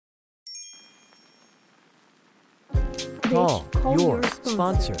Call your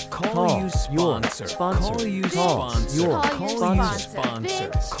sponsor. Call you sponsor. Call you Call sponsor. your Call you sponsor.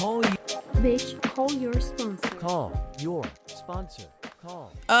 sponsor. Call you. Bitch, call your sponsor. Call your sponsor.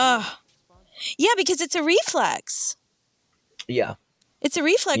 Call. Yeah, because it's a reflex. Yeah. It's a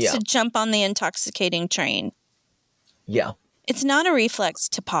reflex Yeah. to jump on the intoxicating train. Yeah. It's not a reflex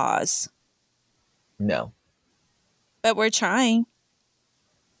to pause, No. but we're trying.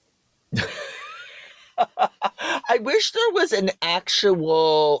 I wish there was an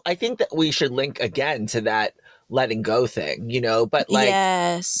actual, I think that we should link again to that letting go thing, but like,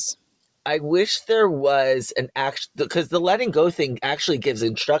 Yes. I wish there was an actual, because the letting go thing actually gives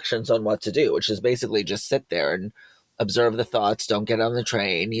instructions on what to do, which is basically just sit there and observe the thoughts, don't get on the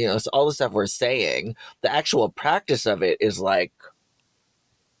train, so all the stuff we're saying. The actual practice of it is like,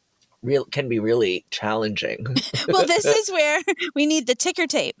 can be really challenging. Well, this is where we need the ticker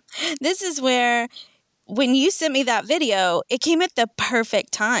tape. This is where, when you sent me that video, it came at the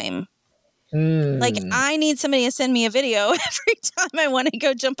perfect time. Like, I need somebody to send me a video every time I want to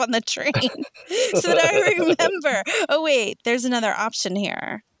go jump on the train so that I remember, oh, wait, there's another option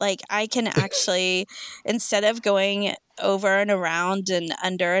here. Like, I can actually, instead of going over and around and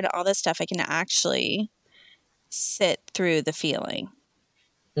under and all this stuff, I can actually sit through the feeling.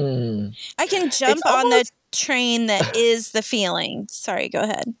 I can jump on the train that is the feeling. Sorry, go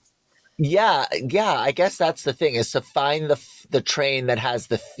ahead. Yeah, I guess that's the thing, is to find the train that has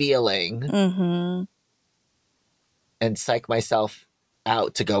the feeling and psych myself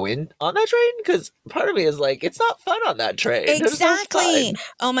out to go in on that train, because part of me is like, it's not fun on that train. Exactly.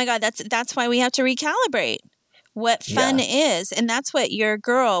 Oh my God, that's why we have to recalibrate what fun is. And that's what your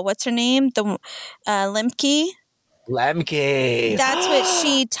girl, what's her name? The Lemke? Lemke. That's what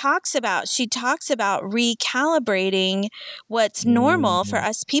she talks about. She talks about recalibrating what's normal for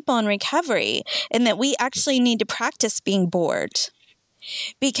us people in recovery, and that we actually need to practice being bored,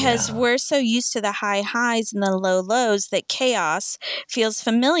 because we're so used to the high highs and the low lows that chaos feels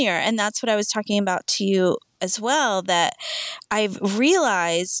familiar. And that's what I was talking about to you as well, that I've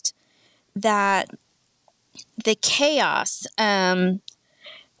realized that the chaos,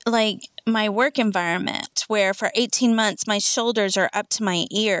 like my work environment, where for 18 months my shoulders are up to my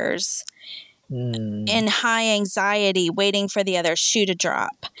ears in high anxiety, waiting for the other shoe to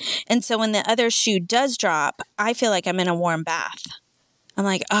drop. And so when the other shoe does drop, I feel like I'm in a warm bath. I'm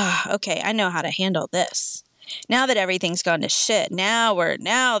like, okay, I know how to handle this. Now that everything's gone to shit,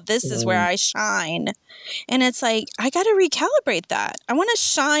 now this is where I shine. And it's like, I got to recalibrate that. I want to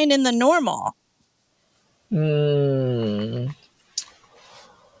shine in the normal.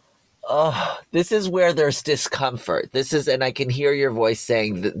 Oh, this is where there's discomfort. And I can hear your voice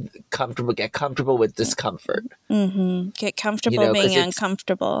saying that get comfortable with discomfort. Get comfortable being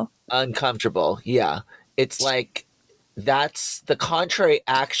uncomfortable. Uncomfortable, yeah. It's like, that's the contrary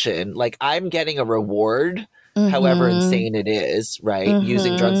action. Like, I'm getting a reward, however insane it is, right?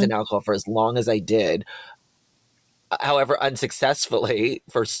 Using drugs and alcohol for as long as I did. However, unsuccessfully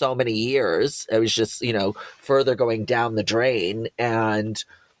for so many years. I was just, further going down the drain. And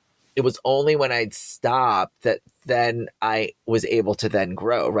it was only when I'd stopped that then I was able to then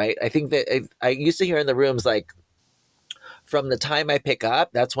grow, right? I think that I used to hear in the rooms, like, from the time I pick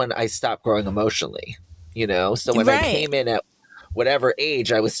up, that's when I stop growing emotionally, So when I came in at whatever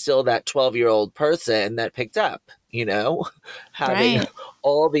age, I was still that 12-year-old person that picked up, having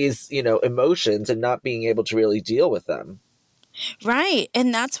all these, emotions and not being able to really deal with them. Right.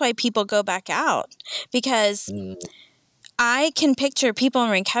 And that's why people go back out, because I can picture people in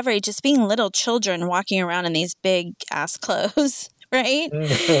recovery just being little children walking around in these big ass clothes, right?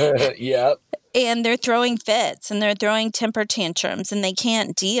 Yep. And they're throwing fits and they're throwing temper tantrums and they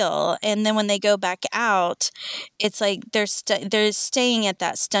can't deal. And then when they go back out, it's like they're staying at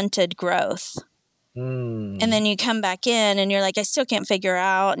that stunted growth. And then you come back in and you're like, I still can't figure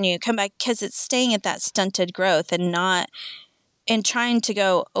out. And you come back because it's staying at that stunted growth and trying to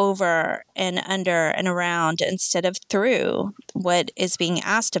go over and under and around instead of through what is being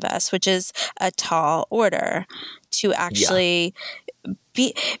asked of us, which is a tall order to actually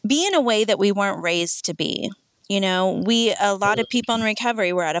be in a way that we weren't raised to be. A lot of people in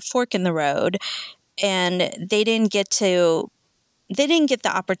recovery were at a fork in the road, and they didn't get the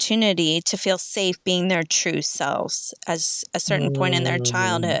opportunity to feel safe being their true selves as a certain point in their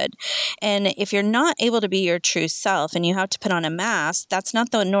childhood. And if you're not able to be your true self and you have to put on a mask, that's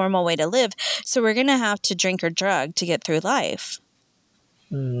not the normal way to live. So we're going to have to drink or drug to get through life.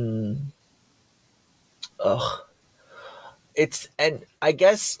 And I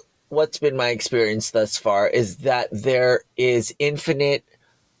guess what's been my experience thus far is that there is infinite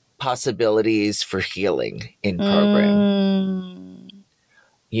possibilities for healing in program.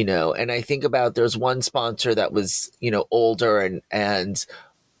 You know, and I think about there's one sponsor that was, you know, older and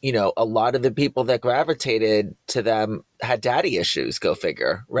you know, a lot of the people that gravitated to them had daddy issues, go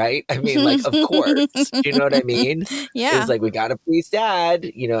figure, right? I mean, like, of course, you know what I mean? Yeah. It's like, we got to please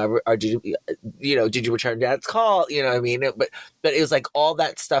dad, you know, or did you return dad's call? You know what I mean? But it was like all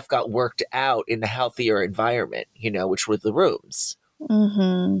that stuff got worked out in a healthier environment, you know, which were the rooms.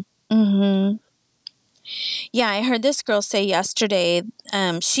 Yeah, I heard this girl say yesterday,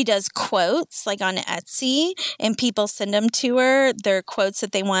 she does quotes like on Etsy, and people send them to her. They're quotes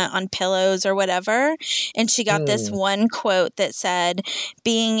that they want on pillows or whatever. And she got this one quote that said,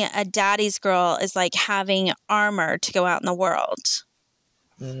 being a daddy's girl is like having armor to go out in the world.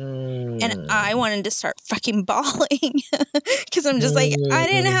 And I wanted to start fucking bawling because I'm just like, I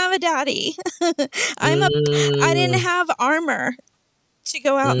didn't have a daddy. I didn't have armor to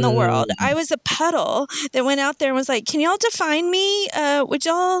go out in the world. I was a puddle that went out there and was like, can y'all define me? Would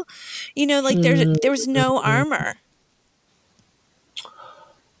y'all, you know, like there was no armor.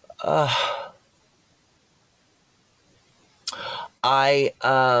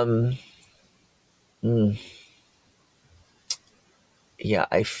 Yeah,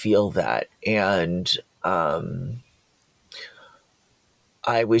 I feel that. And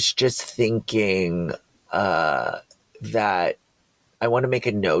I was just thinking that I want to make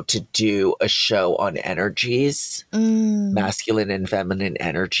a note to do a show on energies, masculine and feminine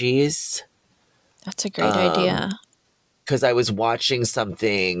energies. That's a great idea. Because I was watching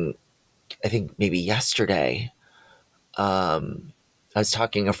something, I think maybe yesterday. I was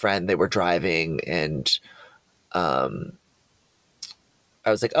talking to a friend, they were driving, and I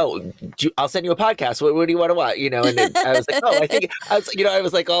was like, "Oh, I'll send you a podcast. What do you want to watch?" You know, and then I was like, "Oh, I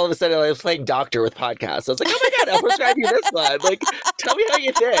was like, all of a sudden, I was playing doctor with podcasts. I was like, "Oh my god, I'll prescribe you this one. Like, tell me how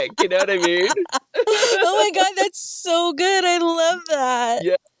you think." You know what I mean? Oh my god, that's so good. I love that.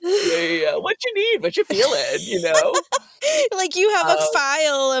 Yeah. What you need, what you feeling, you know? Like you have a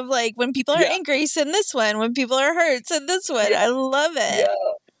file of like when people are angry, send this one. When people are hurt, send this one. I love it. Yeah.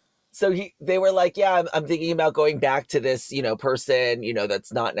 So they were like, yeah, I'm thinking about going back to this, you know, person, you know,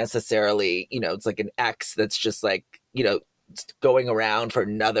 that's not necessarily, you know, it's like an ex that's just like, you know, going around for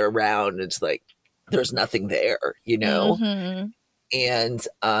another round. It's like, there's nothing there, you know? And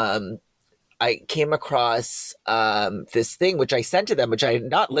I came across this thing, which I sent to them, which I had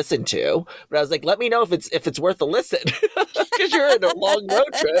not listened to, but I was like, let me know if it's worth a listen, because you're in a long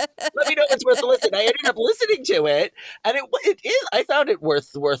road trip. Let me know if it's worth a listen. I ended up listening to it, and it is. I found it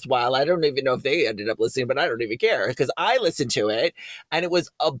worthwhile. I don't even know if they ended up listening, but I don't even care because I listened to it, and it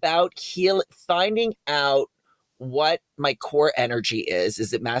was about finding out what my core energy is.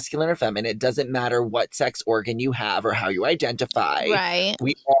 Is it masculine or feminine? It doesn't matter what sex organ you have or how you identify. Right.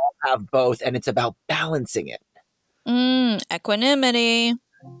 We all have both, and it's about balancing it. Equanimity.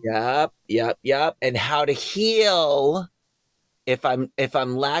 Yep. And how to heal if I'm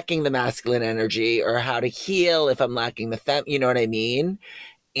lacking the masculine energy, or how to heal if I'm lacking the you know what I mean?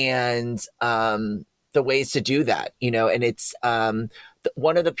 And the ways to do that, you know, and it's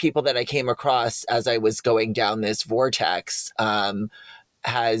one of the people that I came across as I was going down this vortex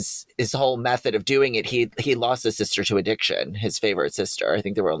has his whole method of doing it. He lost his sister to addiction, his favorite sister. I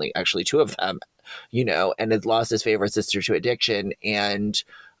think there were only actually two of them, you know, and had lost his favorite sister to addiction. And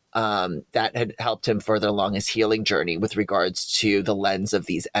that had helped him further along his healing journey with regards to the lens of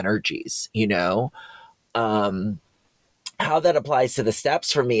these energies, you know. How that applies to the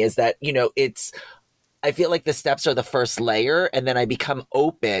steps for me is that, you know, I feel like the steps are the first layer, and then I become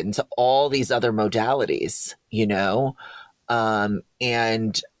open to all these other modalities, you know?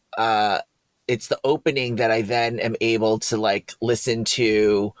 And it's the opening that I then am able to like listen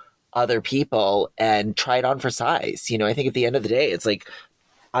to other people and try it on for size. You know, I think at the end of the day, it's like,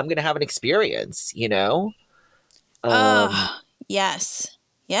 I'm going to have an experience, you know? Yes.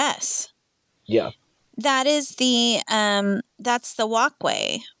 Yeah. That is that's the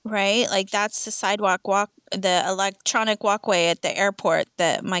walkway, right? Like that's the sidewalk the electronic walkway at the airport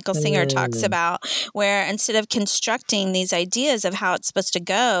that Michael Singer talks about, where instead of constructing these ideas of how it's supposed to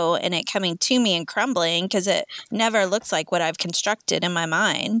go and it coming to me and crumbling, because it never looks like what I've constructed in my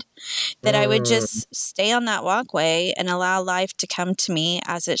mind, that I would just stay on that walkway and allow life to come to me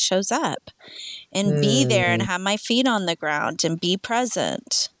as it shows up and be there and have my feet on the ground and be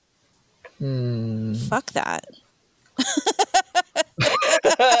present. Fuck that.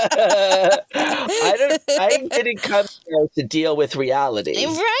 I didn't come here to deal with reality.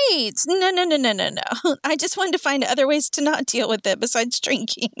 Right. No. I just wanted to find other ways to not deal with it besides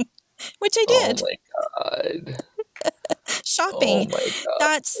drinking, which I did. Oh my God. Oh Shopping. my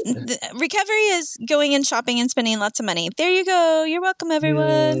God. Recovery is going and shopping and spending lots of money. There you go. You're welcome,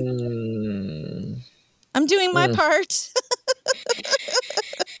 everyone. Hmm. I'm doing my part.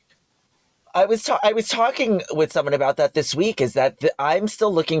 I was talking with someone about that this week. Is that I'm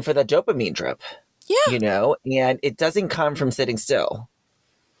still looking for the dopamine drip, Yeah. and it doesn't come from sitting still.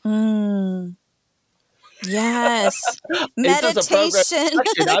 Yes. This is a program Meditation.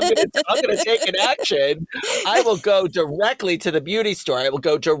 action. I'm gonna take an action. I will go directly to the beauty store. I will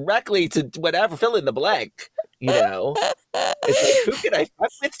go directly to whatever, fill in the blank. It's like, who can I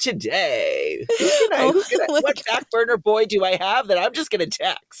fuck with today? Oh my What God. back burner boy do I have that I'm just gonna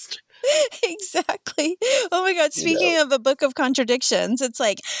text? Exactly. Oh my God. You know? Speaking of a book of contradictions, it's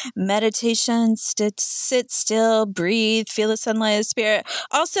like meditation, sit still, breathe, feel the sunlight of spirit.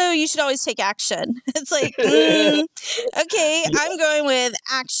 Also, you should always take action. It's like, okay, I'm going with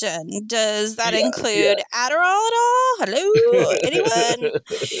action. Does that Yeah. include Adderall at all? Hello?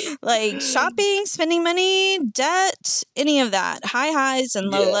 Anyone? Like shopping, spending money, debt, any of that. High highs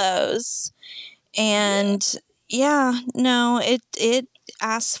and low Yeah. lows. And no, it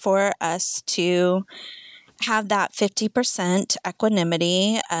asks for us to have that 50%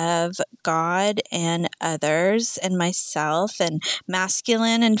 equanimity of God and others and myself and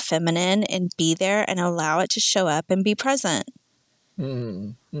masculine and feminine and be there and allow it to show up and be present.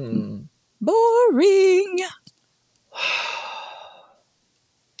 Boring.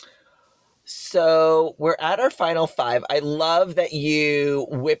 So we're at our final 5. I love that you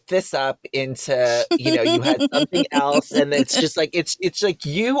whipped this up into, you had something else, and it's just like it's like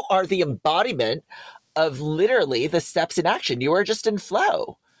you are the embodiment of literally the steps in action. You are just in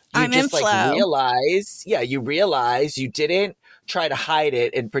flow. You I'm in just flow. you realize you didn't try to hide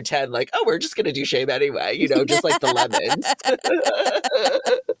it and pretend like, oh, we're just gonna do shame anyway, just like the lemons.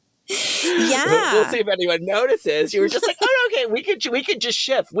 Yeah. We'll see if anyone notices. You were just like, oh, okay, we could just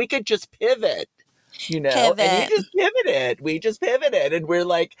shift. We could just pivot, and Pivot. we just pivoted. And we're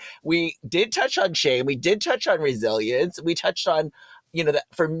like, we did touch on shame. We did touch on resilience. We touched on,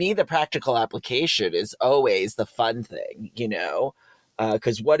 for me, the practical application is always the fun thing,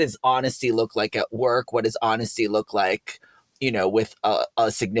 because what does honesty look like at work? What does honesty look like, with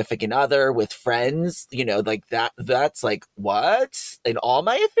a significant other, with friends, like that's like, what? In all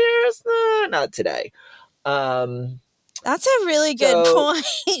my affairs? Not today. That's a really good point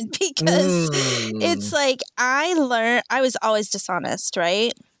because it's like I was always dishonest,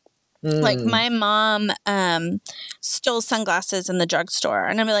 right? Like my mom stole sunglasses in the drugstore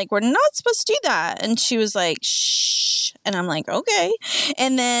and I'd be like, we're not supposed to do that. And she was like, shh. And I'm like, okay.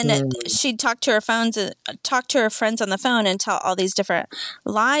 And then she'd talk to her friends on the phone and tell all these different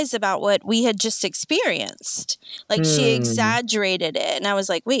lies about what we had just experienced. Like she exaggerated it. And I was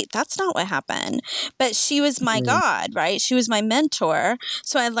like, wait, that's not what happened. But she was my God, right? She was my mentor.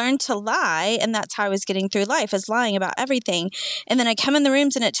 So I learned to lie. And that's how I was getting through life, is lying about everything. And then I come in the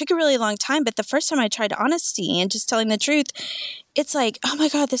rooms and it took a really long time. But the first time I tried honesty and just telling the truth, it's like, oh my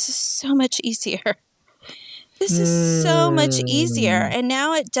God, this is so much easier. This is so much easier. And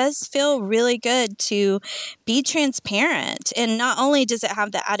now it does feel really good to be transparent. And not only does it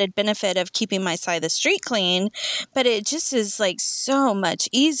have the added benefit of keeping my side of the street clean, but it just is like so much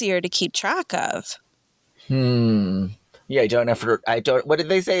easier to keep track of. Yeah, what did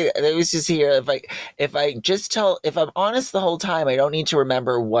they say? They was just here. If I'm honest the whole time, I don't need to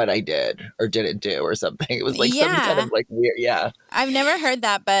remember what I did or didn't do or something. It was like some kind of like weird. Yeah. I've never heard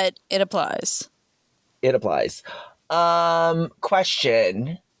that, but it applies. It applies.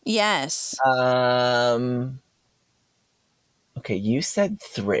 Question. Yes. Okay, you said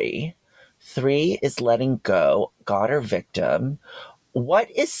 3. 3 is letting go, God or victim. What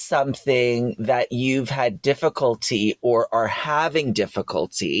is something that you've had difficulty or are having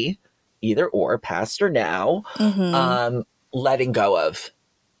difficulty, either or, past or now, letting go of?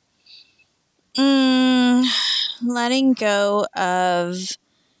 Letting go of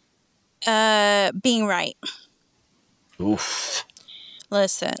being right. Oof.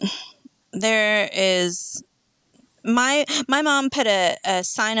 Listen, there is my mom put a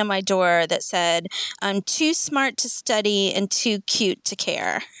sign on my door that said, I'm too smart to study and too cute to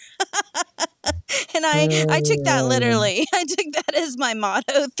care. And I took that literally. I took that as my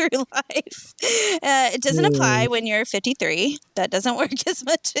motto through life. It doesn't apply when you're 53. That doesn't work as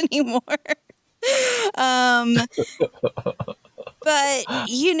much anymore. But,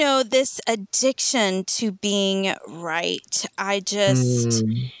 this addiction to being right, I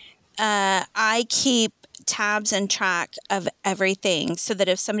keep tabs and track of everything so that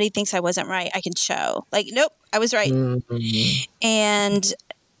if somebody thinks I wasn't right, I can show. Like, nope, I was right. And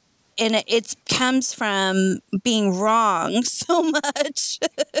and it comes from being wrong so much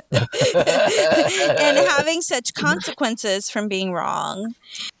and having such consequences from being wrong.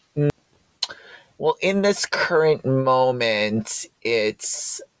 Well, in this current moment,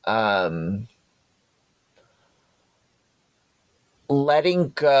 it's letting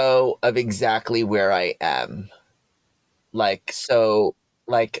go of exactly where I am. Like, so,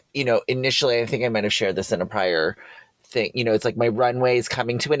 like, initially, I think I might have shared this in a prior thing. It's like my runway is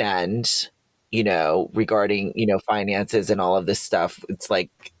coming to an end, regarding, finances and all of this stuff. It's like,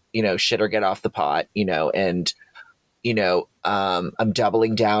 shit or get off the pot, and I'm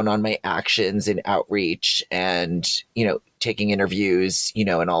doubling down on my actions and outreach and, taking interviews,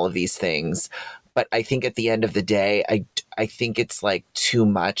 and all of these things. But I think at the end of the day, I think it's like too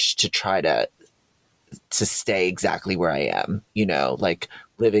much to try to stay exactly where I am, like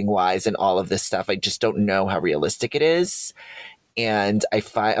living wise and all of this stuff. I just don't know how realistic it is. And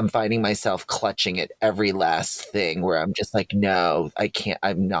I'm finding myself clutching at every last thing where I'm just like, no, I can't,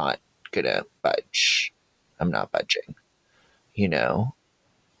 I'm not gonna budge. I'm not budging. you know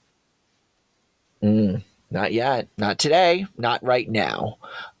not yet, not today, not right now.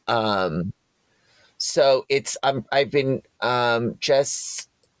 um so I've been just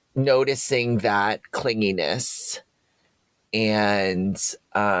noticing that clinginess, and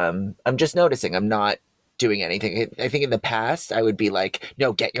I'm just noticing I'm not doing anything. I think in the past I would be like,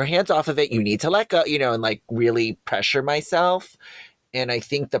 no, get your hands off of it, you need to let go, and like really pressure myself. And I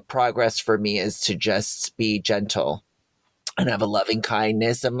think the progress for me is to just be gentle and have a loving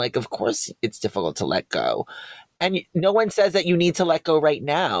kindness. I'm like, of course it's difficult to let go. And no one says that you need to let go right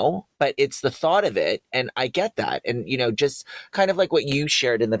now, but it's the thought of it. And I get that. And, just kind of like what you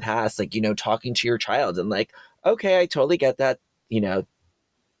shared in the past, like, talking to your child and like, okay, I totally get that,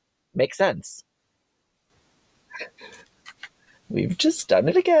 makes sense. We've just done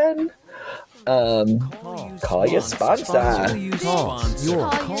it again. Call your sponsor. Call you Call sponsor. your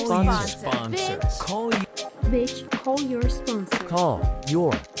Call you sponsor. sponsor. Call you. Bitch, call your sponsor. Call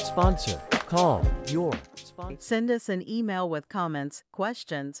your sponsor. Call your sponsor. Send us an email with comments,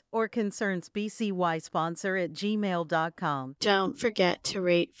 questions, or concerns bcysponsor@gmail.com. Don't forget to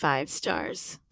rate 5 stars.